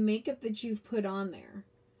remove the makeup that you've put on there.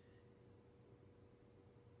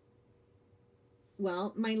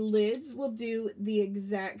 Well, my lids will do the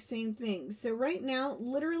exact same thing. So right now,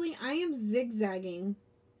 literally, I am zigzagging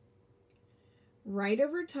right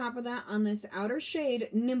over top of that on this outer shade,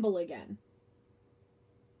 Nimble again.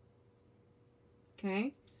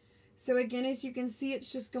 Okay? So again, as you can see,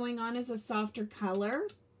 it's just going on as a softer color.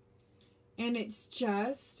 And it's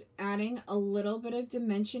just adding a little bit of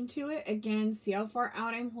dimension to it. Again, see how far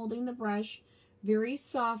out I'm holding the brush. Very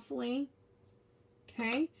softly.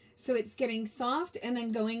 Okay? So it's getting soft and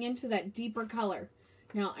then going into that deeper color.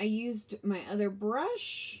 Now, I used my other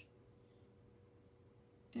brush.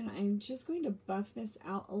 And I'm just going to buff this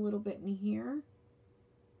out a little bit in here.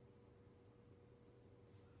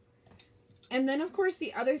 And then, of course,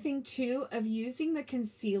 the other thing, too, of using the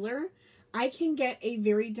concealer, I can get a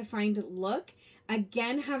very defined look.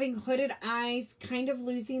 Again, having hooded eyes, kind of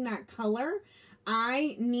losing that color,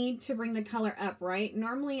 I need to bring the color up, right?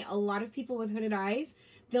 Normally, a lot of people with hooded eyes,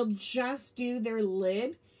 they'll just do their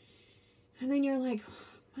lid. And then you're like,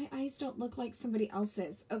 my eyes don't look like somebody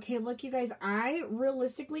else's. Okay, look, you guys, I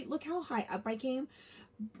realistically, look how high up I came.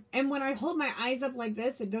 And when I hold my eyes up like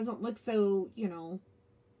this, it doesn't look so, you know,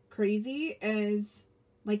 crazy as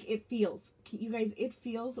like it feels. You guys, it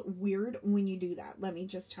feels weird when you do that. Let me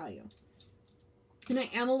just tell you. And I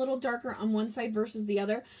am a little darker on one side versus the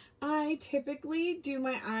other. I typically do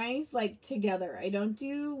my eyes like together. I don't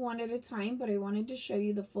do one at a time, but I wanted to show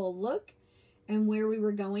you the full look and where we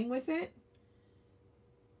were going with it.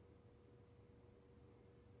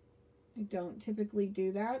 I don't typically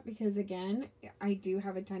do that because, again, I do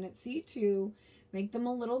have a tendency to make them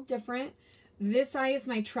a little different. This eye is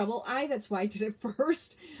my trouble eye. That's why I did it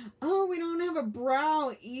first. Oh, we don't have a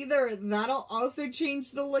brow either. That'll also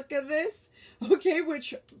change the look of this. Okay,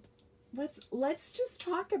 which let's just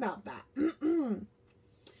talk about that.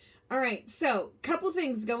 All right, so couple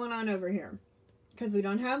things going on over here. Because we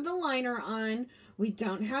don't have the liner on. We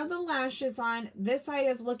don't have the lashes on. This eye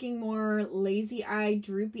is looking more lazy eye,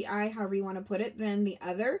 droopy eye, however you want to put it, than the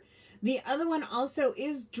other. The other one also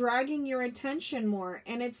is dragging your attention more,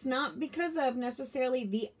 and it's not because of necessarily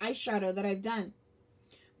the eyeshadow that I've done.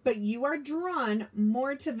 But you are drawn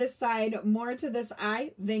more to this side, more to this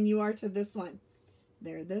eye, than you are to this one.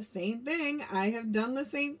 They're the same thing. I have done the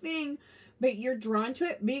same thing, but you're drawn to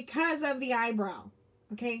it because of the eyebrow,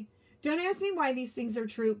 okay? Don't ask me why these things are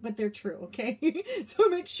true, but they're true, okay? So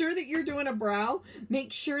make sure that you're doing a brow.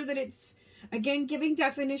 Make sure that it's, again, giving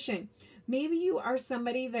definition. Maybe you are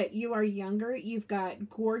somebody that you are younger, you've got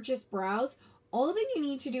gorgeous brows. All that you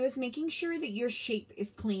need to do is making sure that your shape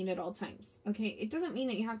is clean at all times. Okay, it doesn't mean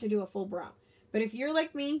that you have to do a full brow. But if you're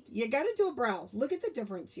like me, you got to do a brow. Look at the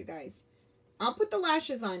difference, you guys. I'll put the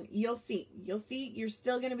lashes on. You'll see. You'll see you're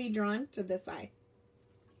still going to be drawn to this eye.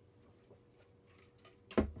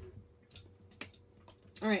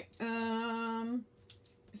 All right.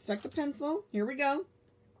 Stuck the pencil. Here we go.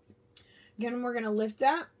 Again, we're going to lift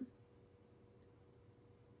up.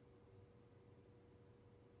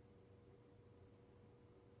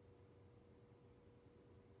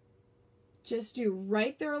 Just do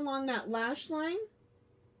right there along that lash line.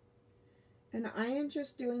 And I am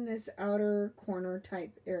just doing this outer corner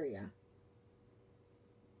type area.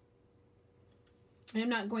 I'm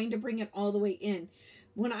not going to bring it all the way in.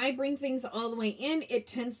 When I bring things all the way in, it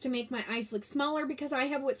tends to make my eyes look smaller because I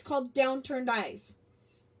have what's called downturned eyes.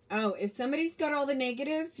 Oh, if somebody's got all the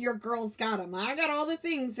negatives, your girl's got them. I got all the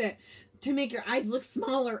things that to make your eyes look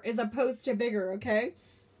smaller as opposed to bigger, okay?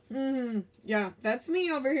 Yeah, that's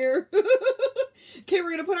me over here. Okay, we're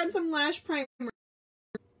going to put on some lash primer.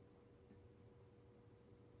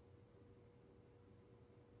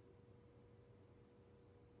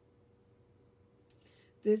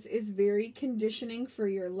 This is very conditioning for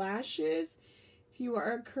your lashes. If you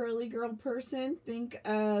are a curly girl person, think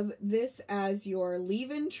of this as your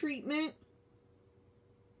leave-in treatment.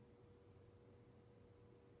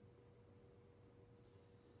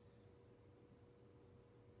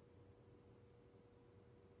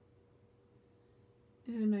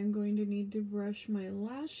 And I'm going to need to brush my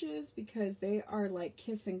lashes because they are like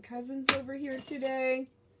kissing cousins over here today.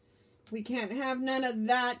 We can't have none of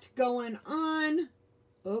that going on.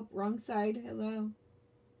 Oh, wrong side. Hello.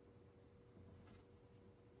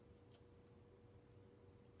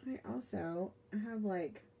 I also have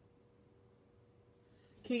like...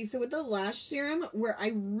 Okay, so with the lash serum, where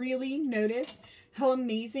I really notice how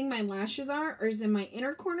amazing my lashes are is in my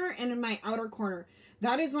inner corner and in my outer corner.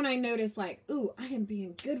 That is when I notice like, ooh, I am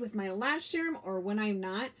being good with my lash serum, or when I'm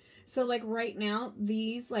not. So like right now,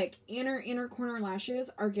 these like inner corner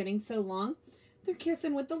lashes are getting so long. They're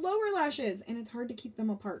kissing with the lower lashes, and it's hard to keep them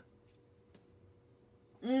apart.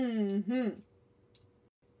 The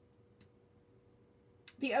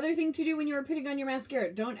other thing to do when you are putting on your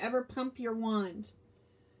mascara, don't ever pump your wand.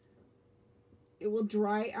 It will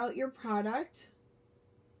dry out your product.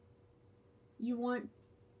 You want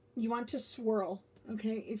to swirl,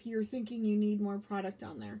 okay, if you're thinking you need more product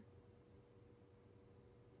on there.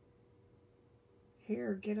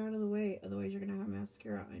 Hair, get out of the way, otherwise you're going to have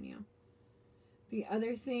mascara on you. The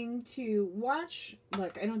other thing to watch,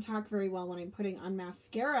 look, I don't talk very well when I'm putting on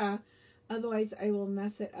mascara, otherwise I will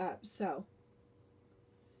mess it up. So,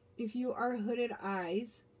 if you are hooded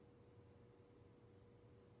eyes,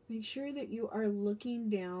 make sure that you are looking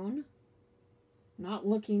down, not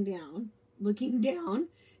looking down, looking down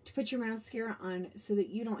to put your mascara on so that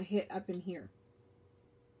you don't hit up in here.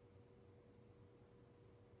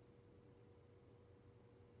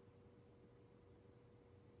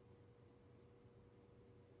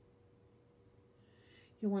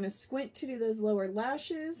 You want to squint to do those lower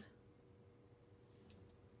lashes.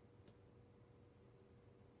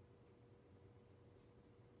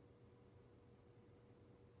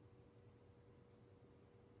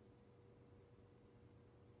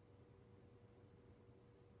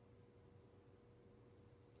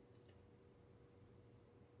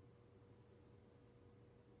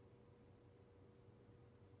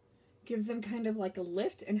 Gives them kind of like a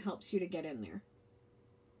lift and helps you to get in there.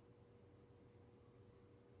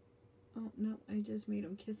 Oh, no, I just made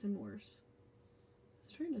them kissing worse. I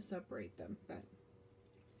was trying to separate them, but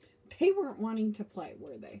they weren't wanting to play,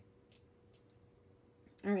 were they?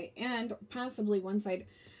 All right, and possibly one side.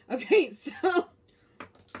 Okay, so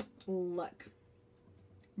look.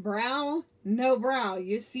 Brow, no brow.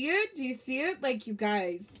 You see it? Do you see it? Like, you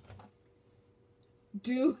guys,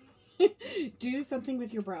 do something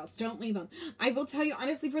with your brows. Don't leave them. I will tell you,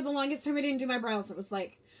 honestly, for the longest time, I didn't do my brows. It was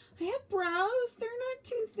like, I have brows. They're not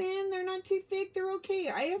too thin. They're not too thick. They're okay.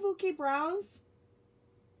 I have okay brows.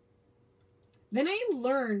 Then I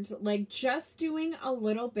learned, like, just doing a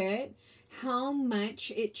little bit, how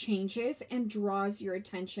much it changes and draws your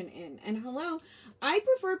attention in. And hello, I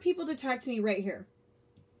prefer people to talk to me right here.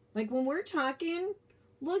 Like, when we're talking,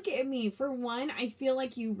 look at me. For one, I feel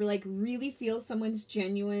like you, like, really feel someone's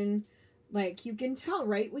genuine, like, you can tell,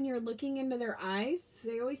 right? When you're looking into their eyes,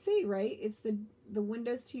 they always say, right? It's the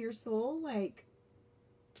windows to your soul. Like,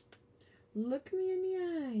 look me in the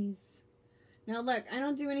eyes. Now, look, I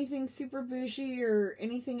don't do anything super bushy or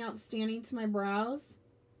anything outstanding to my brows.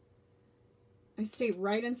 I stay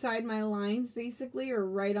right inside my lines, basically, or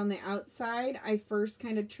right on the outside. I first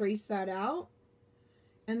kind of trace that out,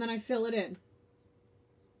 and then I fill it in.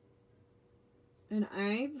 And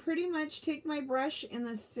I pretty much take my brush in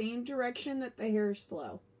the same direction that the hairs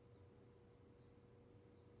flow.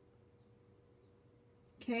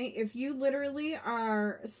 Okay, if you literally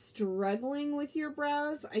are struggling with your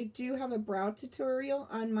brows, I do have a brow tutorial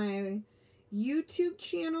on my YouTube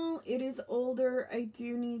channel. It is older. I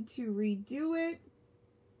do need to redo it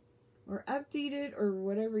or update it or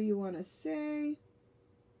whatever you want to say.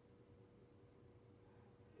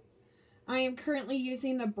 I am currently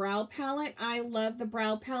using the brow palette. I love the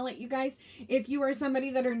brow palette, you guys. If you are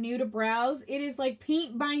somebody that are new to brows, it is like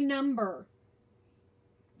paint by number.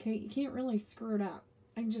 Okay, you can't really screw it up.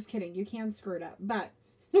 I'm just kidding. You can screw it up, but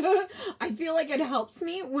I feel like it helps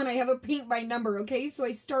me when I have a paint by number, okay? So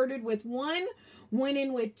I started with 1, went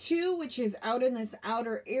in with 2, which is out in this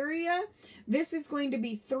outer area. This is going to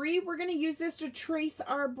be 3. We're going to use this to trace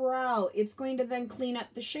our brow. It's going to then clean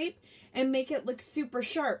up the shape and make it look super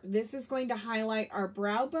sharp. This is going to highlight our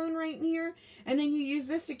brow bone right here. And then you use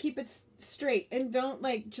this to keep it straight. And don't,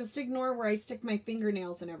 like, just ignore where I stick my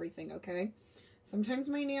fingernails and everything, okay? Sometimes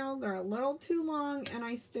my nails are a little too long and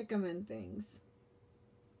I stick them in things.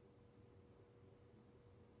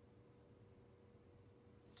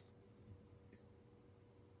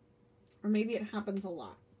 Or maybe it happens a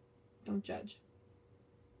lot. Don't judge.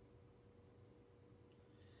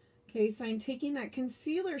 Okay, so I'm taking that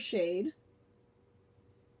concealer shade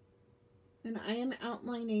and I am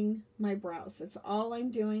outlining my brows. That's all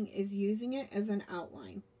I'm doing, is using it as an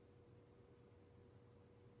outline.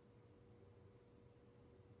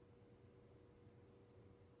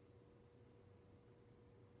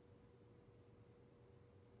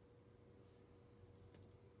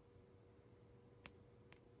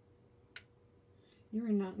 You are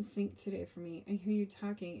not in sync today for me. I hear you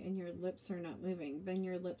talking and your lips are not moving. Then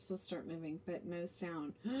your lips will start moving, but no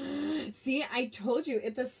sound. See, I told you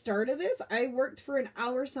at the start of this, I worked for an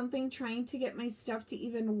hour something trying to get my stuff to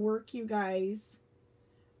even work, you guys.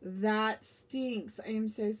 That stinks. I am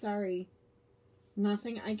so sorry.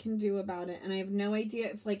 Nothing I can do about it. And I have no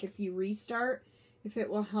idea if you restart, if it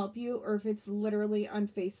will help you or if it's literally on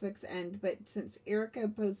Facebook's end. But since Erica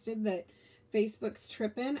posted that Facebook's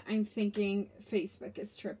tripping, I'm thinking Facebook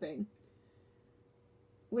is tripping.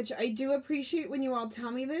 Which I do appreciate when you all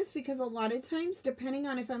tell me this, because a lot of times, depending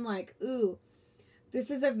on if I'm like, ooh,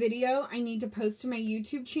 this is a video I need to post to my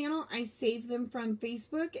YouTube channel, I save them from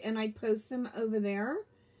Facebook and I post them over there.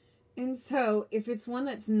 And so if it's one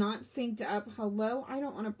that's not synced up, hello, I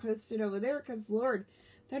don't want to post it over there because, Lord,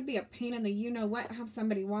 that'd be a pain in the you-know-what, have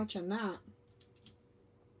somebody watching that.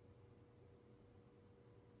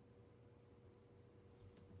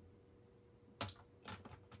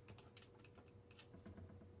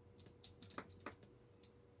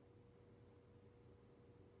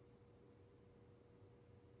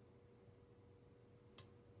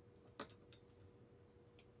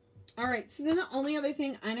 All right, so then the only other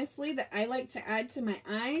thing, honestly, that I like to add to my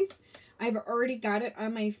eyes, I've already got it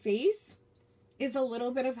on my face, is a little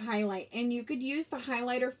bit of highlight. And you could use the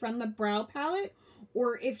highlighter from the brow palette,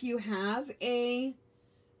 or if you have a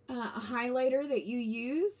highlighter that you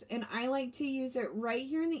use, and I like to use it right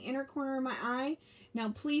here in the inner corner of my eye. Now,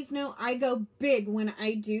 please know I go big when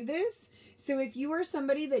I do this. So if you are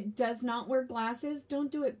somebody that does not wear glasses,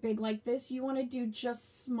 don't do it big like this. You want to do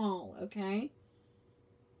just small, okay?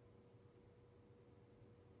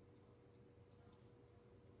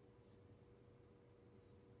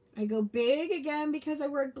 I go big again because I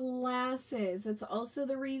wear glasses. That's also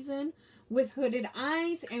the reason with hooded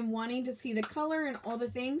eyes and wanting to see the color and all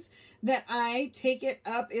the things that I take it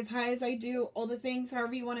up as high as I do, all the things,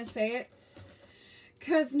 however you want to say it.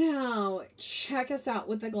 Because now, check us out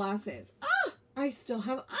with the glasses. Ah, I still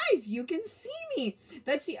have eyes. You can see me.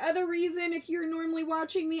 That's the other reason, if you're normally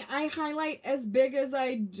watching me, I highlight as big as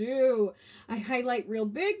I do. I highlight real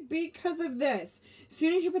big because of this. As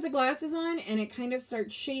soon as you put the glasses on and it kind of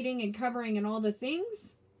starts shading and covering and all the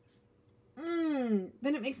things, then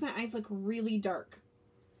it makes my eyes look really dark.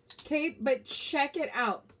 Okay, but check it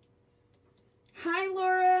out. Hi,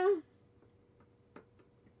 Laura.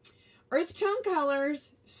 Earth tone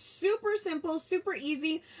colors, super simple, super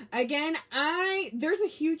easy. Again, there's a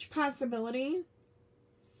huge possibility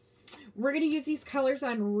we're going to use these colors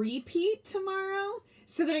on repeat tomorrow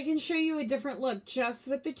so that I can show you a different look just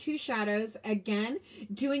with the 2 shadows. Again,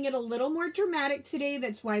 doing it a little more dramatic today.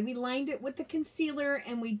 That's why we lined it with the concealer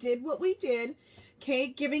and we did what we did. Okay,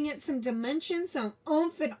 giving it some dimension, some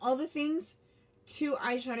oomph, and all the things. 2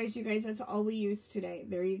 eyeshadows, you guys. That's all we used today.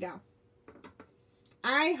 There you go.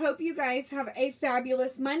 I hope you guys have a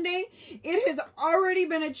fabulous Monday. It has already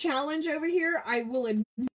been a challenge over here. I will admit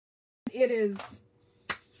it is.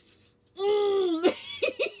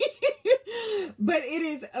 But it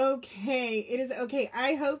is okay. It is okay.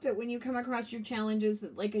 I hope that when you come across your challenges,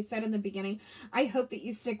 that, like I said in the beginning, I hope that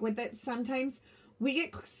you stick with it. Sometimes we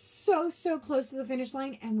get so close to the finish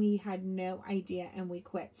line and we had no idea and we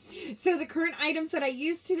quit. So the current items that I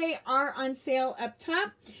used today are on sale up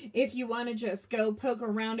top. If you want to just go poke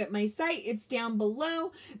around at my site, it's down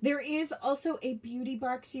below. There is also a beauty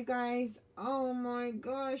box, you guys. Oh my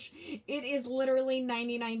gosh. It is literally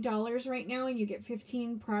 $99 right now and you get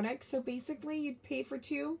 15 products. So basically you'd pay for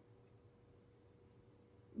 2.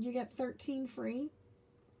 You get 13 free.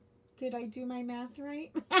 Did I do my math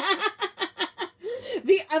right?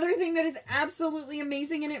 The other thing that is absolutely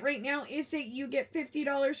amazing in it right now is that you get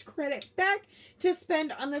 $50 credit back to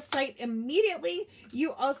spend on the site immediately.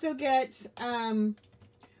 You also get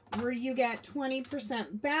where you get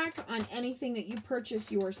 20% back on anything that you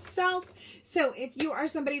purchase yourself. So if you are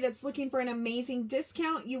somebody that's looking for an amazing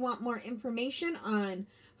discount, you want more information on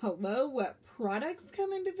what products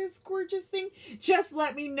come into this gorgeous thing, just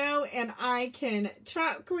let me know and I can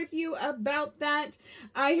talk with you about that.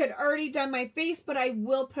 I had already done my face, but I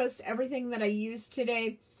will post everything that I used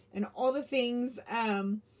today and all the things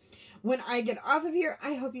when I get off of here.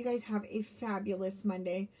 I hope you guys have a fabulous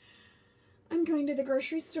Monday. I'm going to the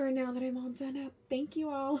grocery store now that I'm all done up. Thank you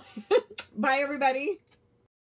all. Bye, everybody.